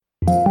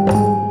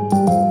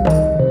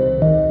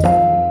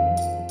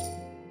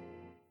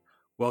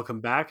Welcome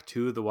back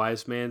to The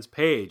Wise Man's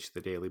Page,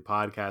 the daily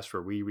podcast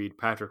where we read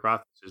Patrick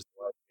Rothfuss's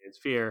The Wise Man's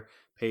Fear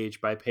page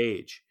by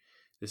page.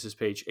 This is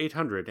page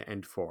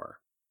 804.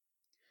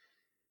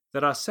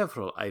 There are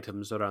several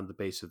items around the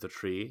base of the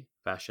tree,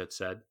 Vashett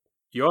said.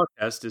 Your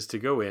test is to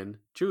go in,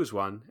 choose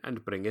one,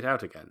 and bring it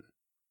out again.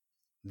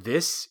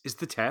 This is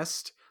the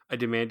test? I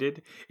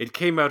demanded. It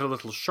came out a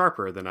little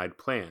sharper than I'd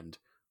planned.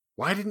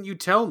 Why didn't you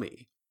tell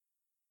me?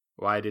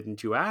 Why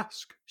didn't you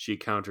ask? She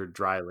countered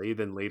dryly,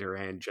 then laid her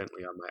hand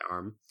gently on my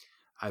arm.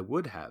 I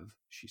would have,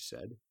 she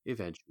said,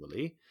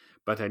 eventually,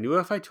 but I knew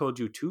if I told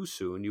you too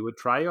soon you would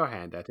try your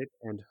hand at it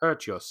and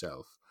hurt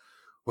yourself.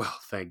 Well,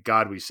 thank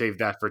God we saved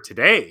that for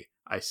today,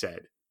 I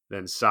said,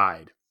 then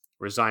sighed.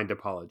 Resigned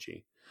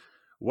apology.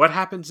 What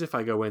happens if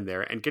I go in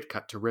there and get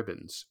cut to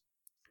ribbons?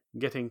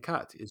 Getting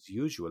cut is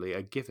usually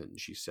a given,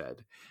 she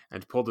said,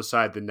 and pulled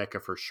aside the neck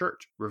of her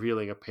shirt,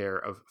 revealing a pair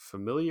of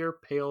familiar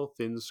pale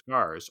thin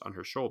scars on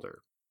her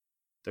shoulder.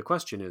 The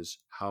question is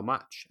how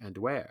much and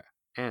where,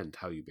 and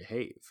how you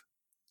behave.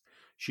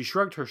 She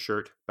shrugged her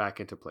shirt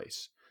back into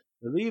place.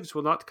 The leaves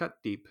will not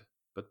cut deep,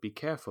 but be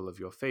careful of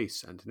your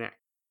face and neck,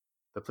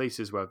 the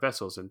places where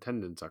vessels and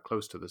tendons are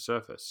close to the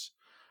surface.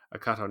 A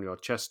cut on your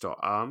chest or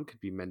arm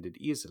could be mended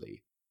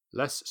easily,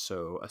 less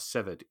so a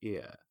severed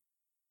ear.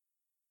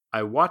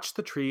 I watched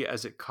the tree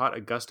as it caught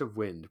a gust of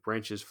wind,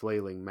 branches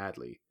flailing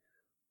madly.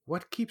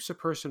 What keeps a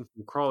person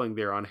from crawling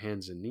there on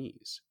hands and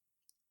knees?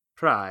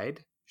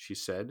 Pride, she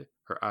said,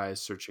 her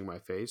eyes searching my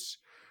face.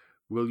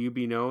 Will you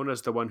be known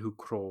as the one who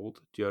crawled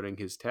during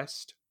his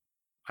test?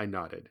 I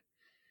nodded.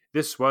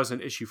 This was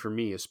an issue for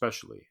me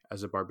especially.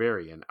 As a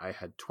barbarian, I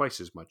had twice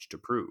as much to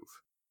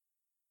prove.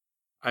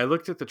 I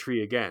looked at the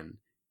tree again.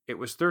 It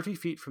was 30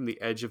 feet from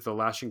the edge of the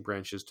lashing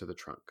branches to the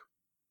trunk.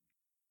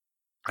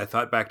 I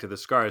thought back to the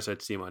scars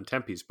I'd seen on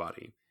Tempe's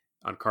body,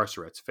 on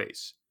Carceret's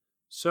face.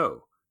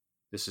 So,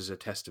 this is a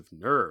test of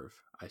nerve,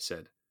 I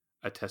said.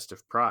 A test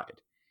of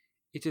pride.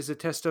 It is a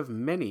test of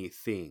many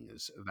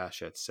things,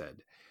 Vashett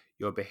said.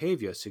 Your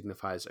behavior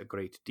signifies a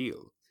great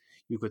deal.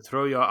 You could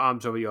throw your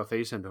arms over your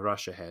face and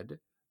rush ahead.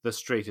 The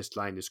straightest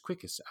line is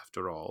quickest,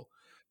 after all.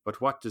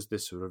 But what does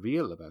this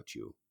reveal about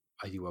you?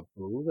 Are you a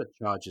bull that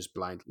charges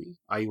blindly?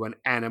 Are you an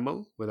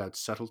animal without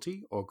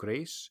subtlety or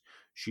grace?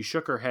 She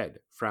shook her head,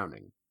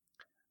 frowning.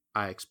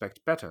 I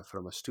expect better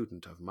from a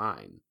student of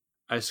mine.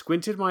 I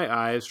squinted my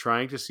eyes,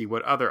 trying to see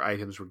what other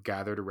items were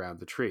gathered around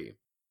the tree.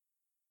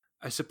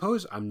 I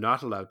suppose I'm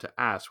not allowed to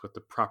ask what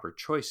the proper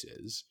choice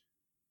is.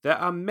 There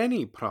are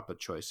many proper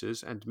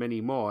choices and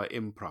many more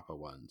improper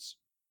ones.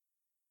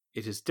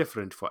 It is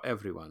different for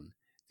everyone.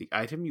 The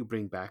item you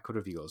bring back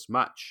reveals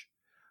much.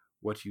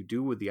 What you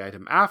do with the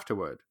item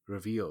afterward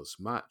reveals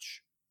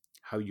much.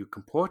 How you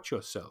comport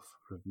yourself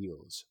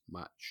reveals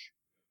much.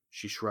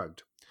 She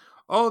shrugged.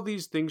 All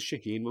these things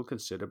Shaheen will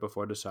consider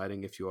before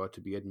deciding if you are to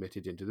be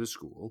admitted into the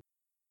school.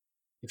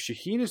 If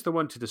Shaheen is the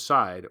one to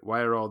decide, why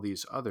are all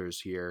these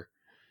others here?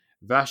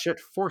 Vashett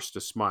forced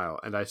a smile,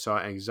 and I saw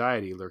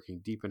anxiety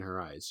lurking deep in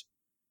her eyes.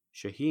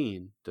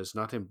 Shaheen does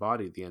not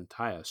embody the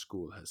entire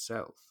school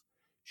herself.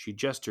 She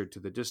gestured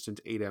to the distant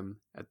Adam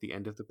at the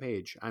end of the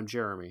page. I'm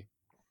Jeremy.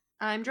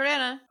 I'm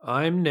Jordana.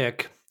 I'm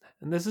Nick.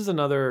 And this is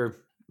another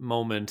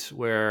moment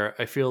where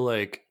I feel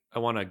like I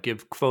want to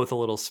give Kvothe a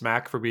little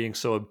smack for being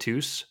so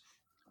obtuse.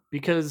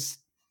 Because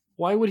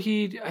why would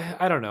he?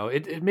 I don't know.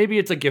 Maybe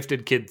it's a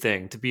gifted kid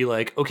thing to be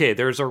like, okay,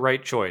 there's a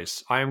right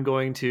choice. I am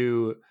going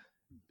to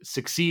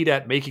succeed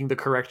at making the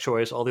correct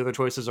choice. All the other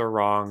choices are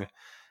wrong.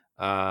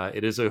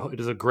 It is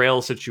a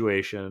grail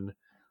situation.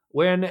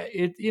 When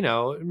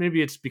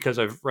maybe it's because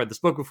I've read this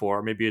book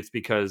before. Maybe it's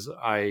because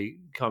I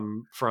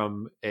come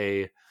from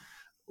a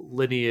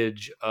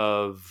lineage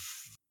of,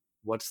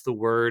 what's the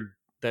word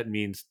that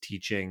means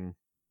teaching?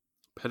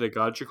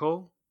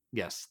 Pedagogical?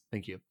 Yes,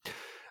 thank you.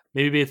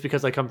 Maybe it's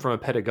because I come from a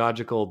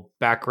pedagogical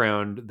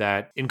background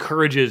that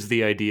encourages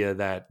the idea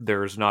that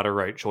there's not a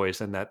right choice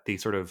and that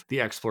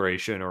the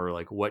exploration or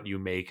like what you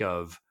make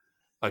of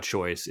a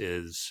choice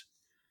is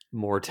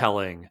more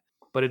telling.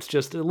 But it's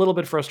just a little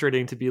bit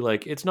frustrating to be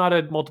like, it's not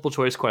a multiple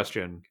choice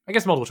question. I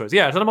guess multiple choice.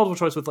 Yeah, it's not a multiple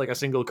choice with like a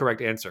single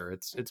correct answer.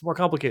 It's more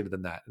complicated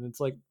than that. And it's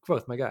like,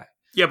 Kvothe, my guy.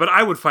 Yeah, but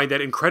I would find that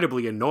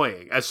incredibly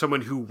annoying as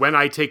someone who, when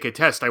I take a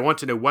test, I want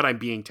to know what I'm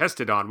being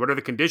tested on. What are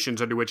the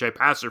conditions under which I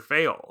pass or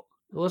fail?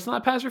 Well, it's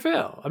not pass or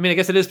fail. I mean, I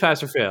guess it is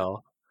pass or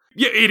fail.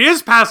 Yeah, it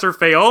is pass or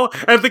fail,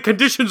 and the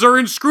conditions are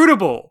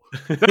inscrutable.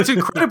 That's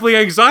incredibly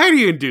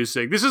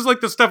anxiety-inducing. This is like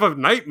the stuff of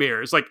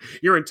nightmares. Like,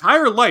 your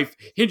entire life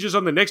hinges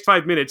on the next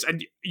 5 minutes,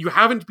 and you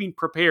haven't been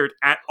prepared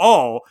at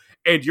all.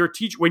 And your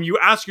teacher, when you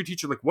ask your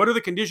teacher, like, what are the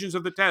conditions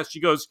of the test?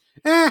 She goes,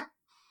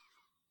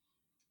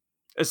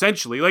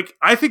 Essentially, like,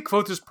 I think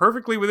Kvothe is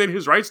perfectly within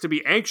his rights to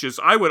be anxious.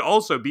 I would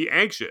also be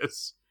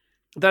anxious.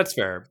 That's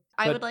fair.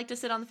 I would like to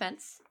sit on the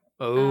fence.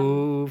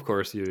 Oh, of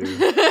course you do.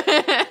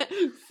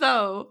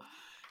 So,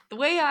 the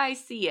way I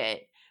see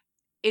it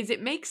is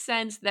it makes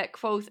sense that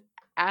Kvothe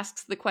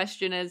asks the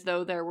question as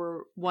though there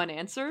were one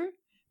answer,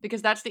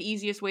 because that's the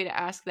easiest way to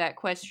ask that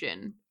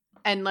question.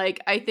 And, like,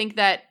 I think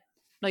that,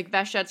 like,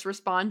 Vashet's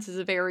response is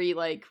a very,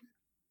 like,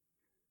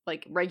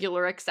 like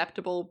regular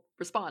acceptable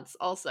response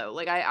also.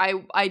 Like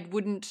I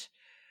wouldn't,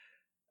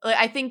 like,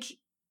 I think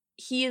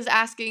he is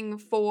asking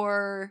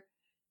for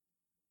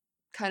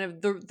kind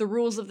of the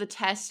rules of the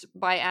test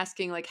by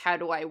asking like, how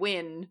do I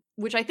win,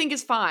 which I think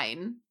is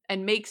fine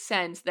and makes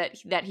sense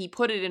that he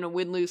put it in a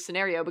win-lose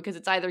scenario, because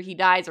it's either he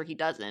dies or he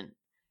doesn't,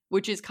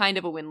 which is kind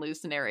of a win-lose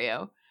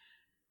scenario.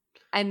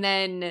 And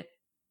then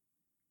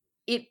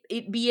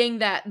it being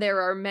that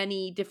there are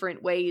many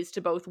different ways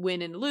to both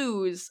win and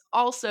lose,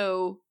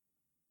 also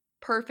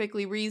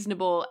perfectly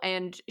reasonable.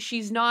 And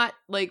she's not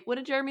like, what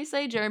did Jeremy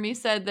say? Jeremy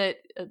said that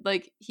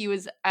like he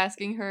was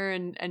asking her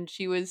and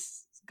she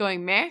was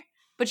going meh,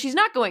 but she's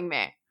not going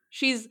meh.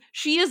 She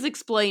is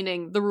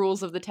explaining the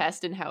rules of the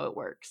test and how it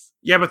works.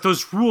 Yeah, but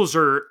those rules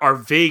are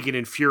vague and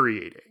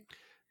infuriating.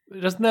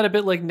 Isn't that a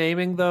bit like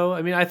naming, though?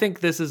 I mean, I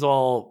think this is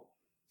all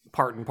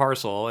part and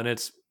parcel, and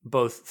it's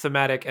both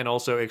thematic and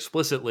also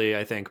explicitly,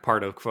 I think,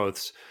 part of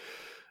Kvothe's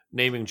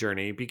naming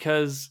journey,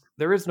 because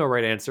there is no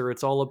right answer.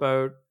 It's all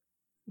about,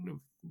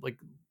 like,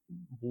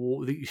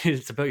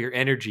 it's about your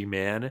energy,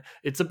 man.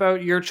 It's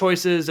about your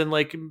choices and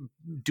like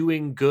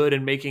doing good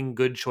and making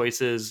good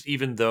choices,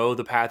 even though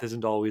the path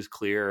isn't always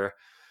clear.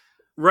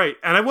 Right.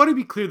 And I want to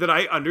be clear that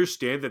I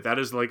understand that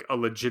is like a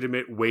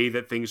legitimate way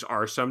that things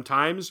are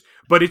sometimes,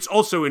 but it's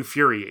also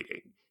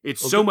infuriating.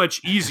 It's so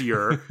much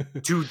easier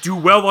to do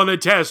well on a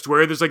test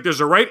where there's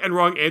a right and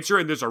wrong answer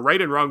and there's a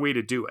right and wrong way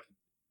to do it.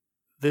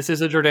 This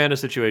is a Jordana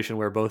situation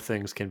where both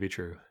things can be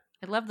true.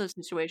 I love those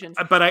situations.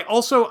 But I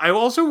also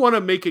want to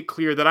make it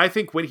clear that I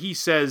think when he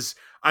says,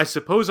 I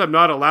suppose I'm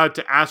not allowed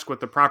to ask what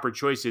the proper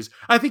choice is,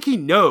 I think he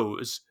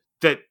knows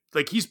that,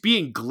 like, he's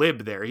being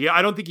glib there.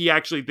 I don't think he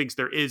actually thinks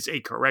there is a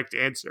correct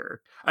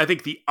answer. I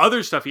think the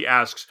other stuff he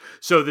asks,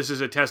 so this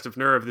is a test of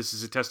nerve, this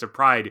is a test of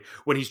pride,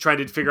 when he's trying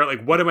to figure out,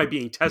 like, what am I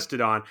being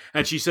tested on?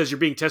 And she says, you're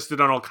being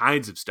tested on all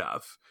kinds of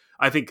stuff.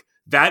 I think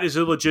that is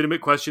a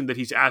legitimate question that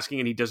he's asking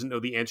and he doesn't know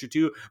the answer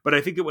to. But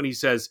I think that when he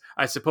says,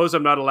 I suppose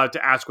I'm not allowed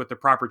to ask what the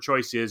proper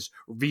choice is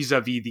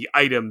vis-a-vis the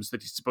items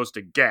that he's supposed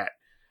to get,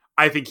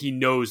 I think he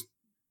knows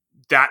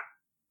that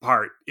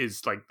part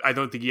is like, I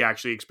don't think he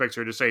actually expects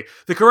her to say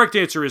the correct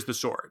answer is the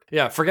sword.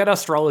 Yeah, forget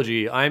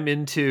astrology. I'm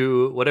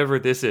into whatever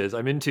this is.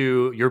 I'm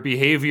into your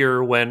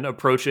behavior when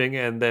approaching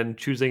and then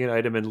choosing an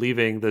item and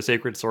leaving the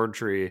sacred sword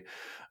tree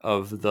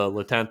of the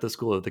Latantha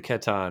school of the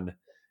Ketan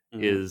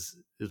is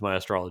my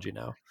astrology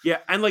now. Yeah,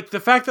 and like the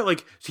fact that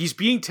like he's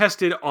being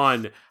tested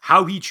on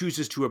how he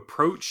chooses to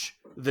approach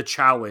the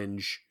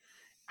challenge,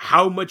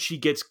 how much he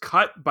gets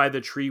cut by the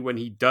tree when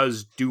he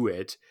does do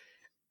it,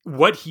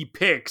 what he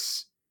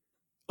picks,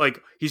 like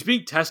he's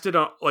being tested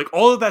on, like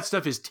all of that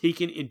stuff is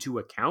taken into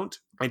account,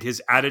 and his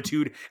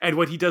attitude and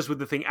what he does with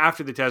the thing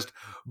after the test.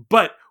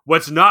 But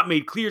what's not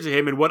made clear to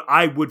him, and what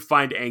I would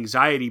find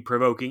anxiety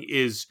provoking,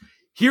 is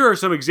here are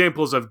some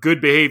examples of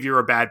good behavior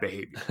or bad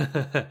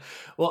behavior.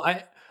 Well,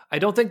 I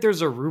don't think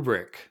there's a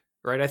rubric,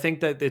 right? I think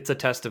that it's a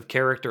test of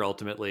character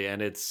ultimately,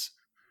 and it's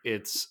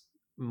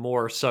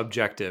more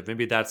subjective.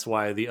 Maybe that's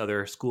why the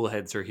other school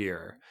heads are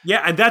here.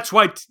 Yeah, and that's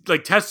why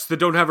like tests that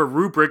don't have a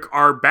rubric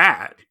are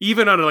bad.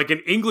 Even on like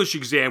an English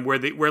exam where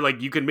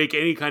like you can make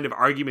any kind of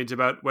argument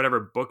about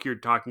whatever book you're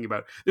talking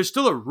about, there's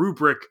still a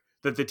rubric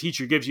that the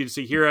teacher gives you to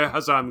say, here,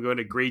 Huzzah, I'm going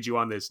to grade you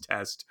on this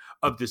test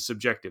of this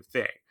subjective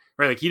thing.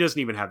 Right? Like he doesn't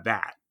even have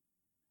that.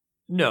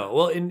 No,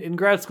 well, in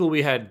grad school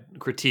we had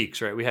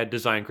critiques, right? We had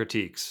design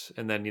critiques,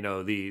 and then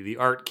the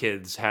art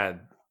kids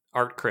had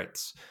art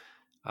crits,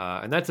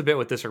 and that's a bit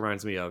what this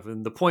reminds me of.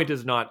 And the point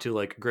is not to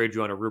like grade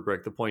you on a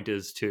rubric. The point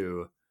is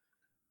to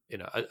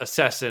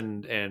assess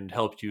and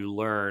help you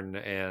learn,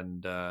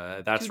 and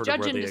that's sort of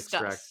where they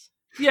extract.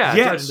 Yeah,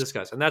 yes. Judge and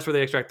discuss, and that's where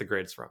they extract the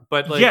grades from.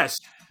 But like,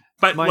 yes.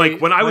 But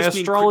like when I was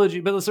astrology,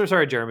 but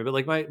sorry, Jeremy, but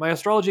like my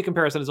astrology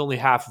comparison is only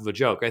half of a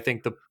joke. I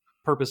think the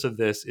purpose of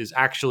this is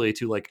actually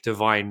to like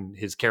divine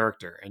his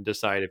character and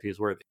decide if he's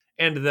worthy,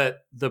 and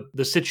that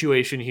the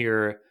situation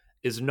here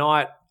is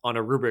not on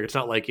a rubric. It's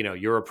not like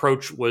your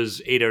approach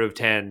was 8 out of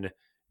 10,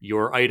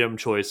 your item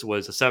choice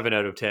was a 7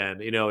 out of 10.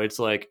 It's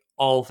like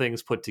all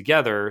things put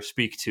together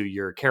speak to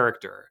your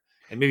character,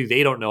 and maybe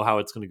they don't know how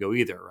it's going to go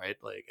either, right?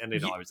 Like, and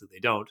obviously they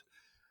don't.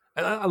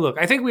 Look,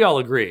 I think we all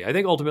agree. I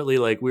think ultimately,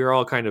 like, we're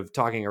all kind of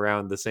talking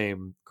around the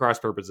same cross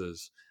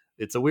purposes.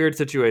 It's a weird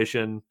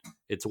situation.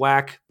 It's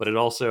whack, but it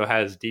also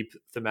has deep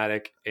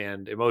thematic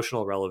and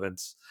emotional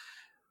relevance.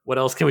 What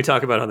else can we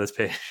talk about on this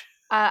page?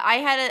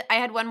 I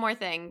had one more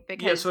thing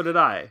because yeah, so did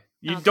I.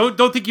 You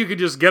don't think you could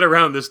just get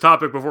around this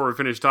topic before we're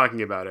finished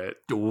talking about it?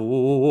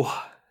 Ooh.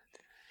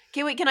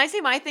 Okay, wait. Can I say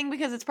my thing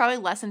because it's probably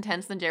less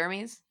intense than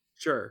Jeremy's?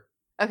 Sure.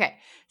 Okay,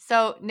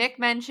 so Nick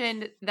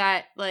mentioned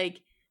that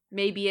like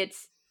maybe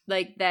it's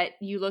like that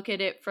you look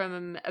at it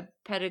from a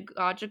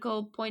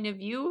pedagogical point of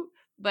view,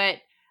 but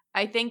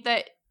I think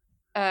that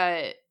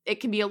it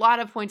can be a lot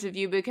of points of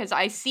view because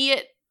I see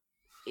it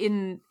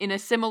in a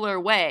similar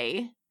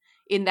way,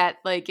 in that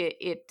like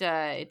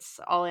it's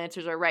all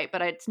answers are right,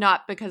 but it's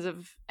not because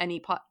of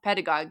any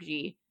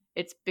pedagogy.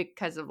 It's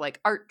because of like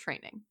art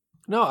training.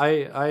 No,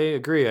 I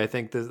agree. I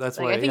think that's Like,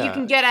 why. I think you Yeah,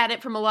 can get at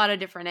it from a lot of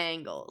different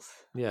angles.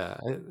 yeah.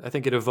 I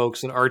think it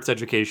evokes an arts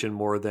education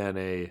more than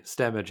a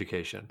STEM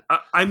education.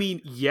 I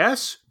mean,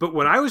 yes, but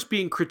when I was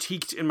being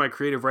critiqued in my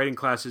creative writing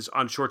classes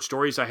on short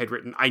stories I had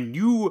written, I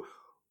knew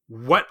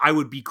what I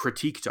would be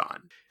critiqued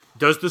on.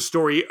 Does the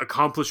story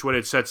accomplish what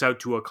it sets out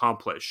to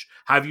accomplish?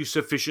 Have you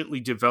sufficiently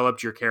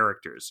developed your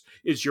characters?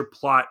 Is your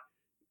plot,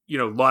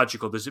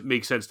 logical? Does it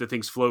make sense that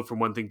things flow from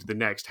one thing to the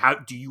next? How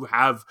do you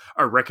have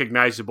a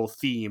recognizable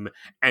theme,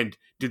 and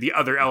do the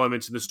other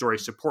elements in the story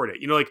support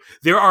it? Like,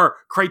 there are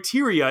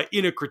criteria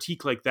in a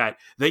critique like that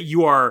that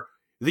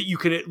you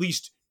can at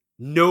least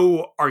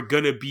know are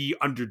going to be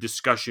under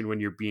discussion when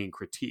you're being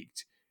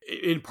critiqued.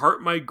 In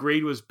part, my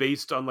grade was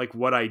based on like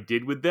what I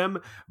did with them,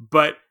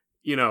 but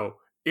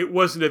it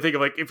wasn't a thing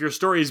of like, if your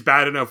story is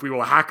bad enough, we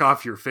will hack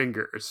off your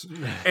fingers.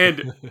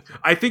 And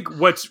I think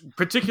what's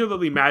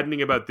particularly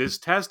maddening about this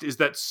test is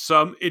that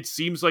it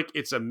seems like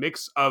it's a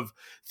mix of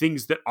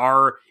things that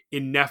are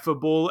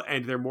ineffable,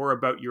 and they're more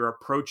about your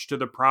approach to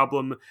the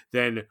problem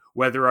than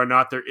whether or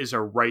not there is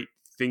a right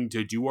thing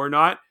to do or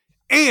not.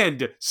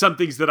 And some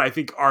things that I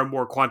think are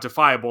more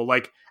quantifiable,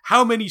 like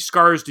how many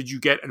scars did you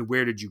get and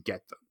where did you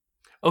get them?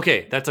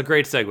 Okay, that's a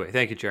great segue.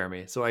 Thank you,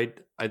 Jeremy. So I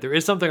there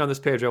is something on this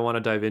page I want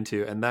to dive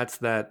into, and that's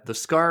that the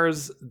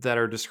scars that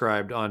are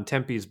described on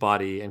Tempe's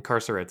body and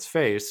Carceret's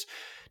face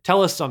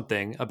tell us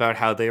something about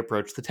how they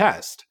approached the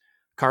test.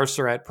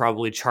 Carceret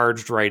probably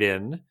charged right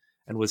in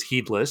and was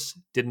heedless,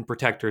 didn't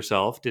protect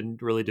herself,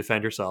 didn't really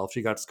defend herself.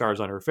 She got scars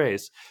on her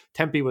face.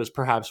 Tempe was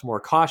perhaps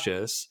more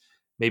cautious.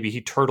 Maybe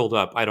he turtled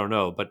up, I don't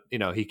know, but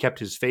he kept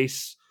his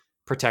face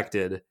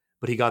protected,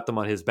 but he got them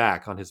on his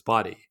back, on his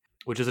body,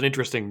 which is an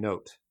interesting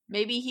note.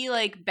 Maybe he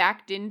like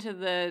backed into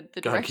the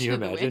God, direction can you of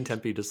the imagine wind.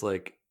 Tempe just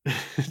like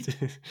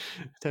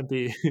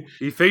Tempe?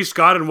 He faced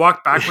God and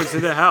walked backwards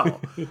into hell.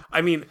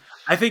 I mean,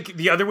 I think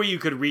the other way you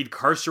could read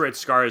Carceret's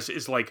scars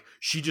is like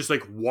she just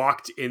like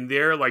walked in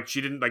there, like she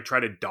didn't like try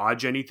to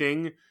dodge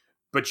anything,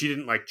 but she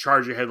didn't like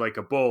charge ahead like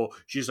a bull.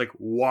 She just like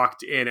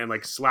walked in and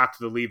like slapped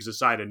the leaves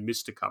aside and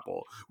missed a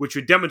couple, which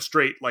would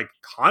demonstrate like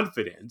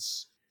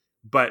confidence,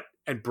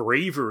 and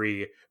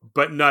bravery,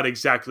 but not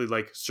exactly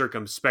like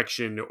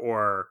circumspection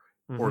or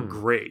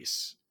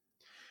grace.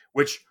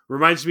 Which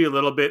reminds me a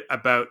little bit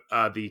about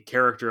the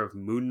character of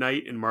Moon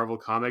Knight in Marvel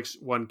Comics.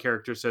 One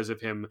character says of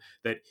him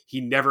that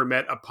he never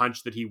met a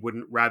punch that he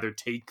wouldn't rather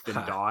take than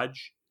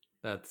dodge.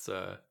 That's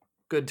a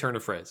good turn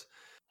of phrase.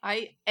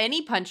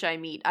 Any punch I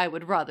meet, I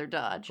would rather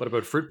dodge. What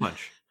about Fruit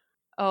Punch?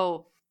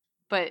 Oh,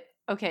 but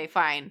okay,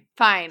 fine.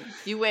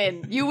 You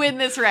win. You win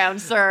this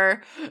round,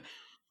 sir.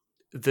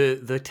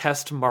 The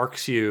test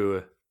marks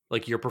you,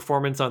 like your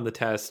performance on the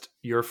test,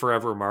 you're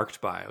forever marked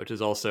by, which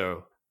is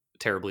also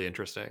terribly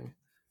interesting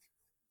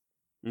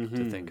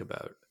to think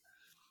about.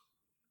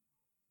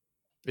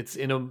 It's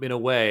in a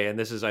way, and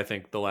this is, I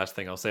think, the last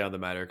thing I'll say on the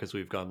matter because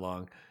we've gone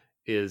long,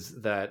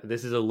 is that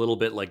this is a little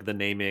bit like the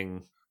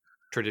naming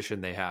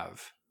tradition they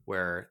have,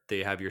 where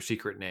they have your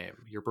secret name.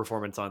 Your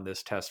performance on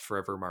this test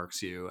forever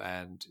marks you,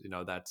 and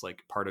that's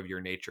like part of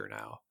your nature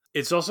now.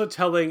 It's also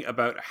telling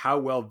about how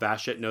well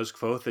Vashette knows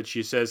Kvothe that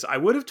she says, I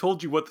would have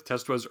told you what the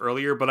test was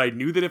earlier, but I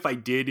knew that if I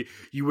did,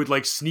 you would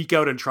like sneak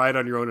out and try it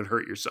on your own and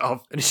hurt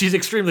yourself. And she's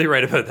extremely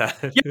right about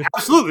that. Yeah,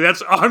 absolutely.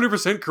 That's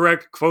 100%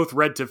 correct. Kvothe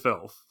read to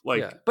filth. Like,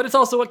 yeah. But it's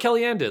also what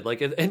Kellyanne did.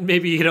 Like, and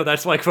maybe,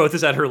 that's why Kvothe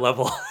is at her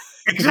level.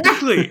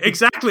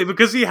 Exactly,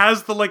 because he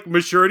has the like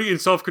maturity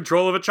and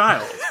self-control of a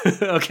child.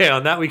 Okay,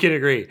 on that we can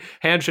agree.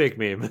 Handshake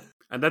meme.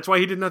 And that's why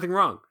he did nothing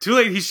wrong. Too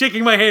late. He's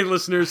shaking my hand,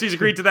 listeners. He's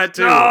agreed to that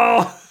too.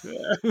 No!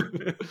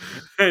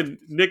 And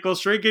Nick will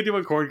shrink into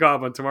a corn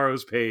cob on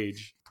tomorrow's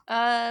page.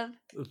 The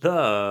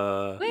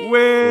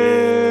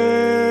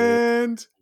Wind.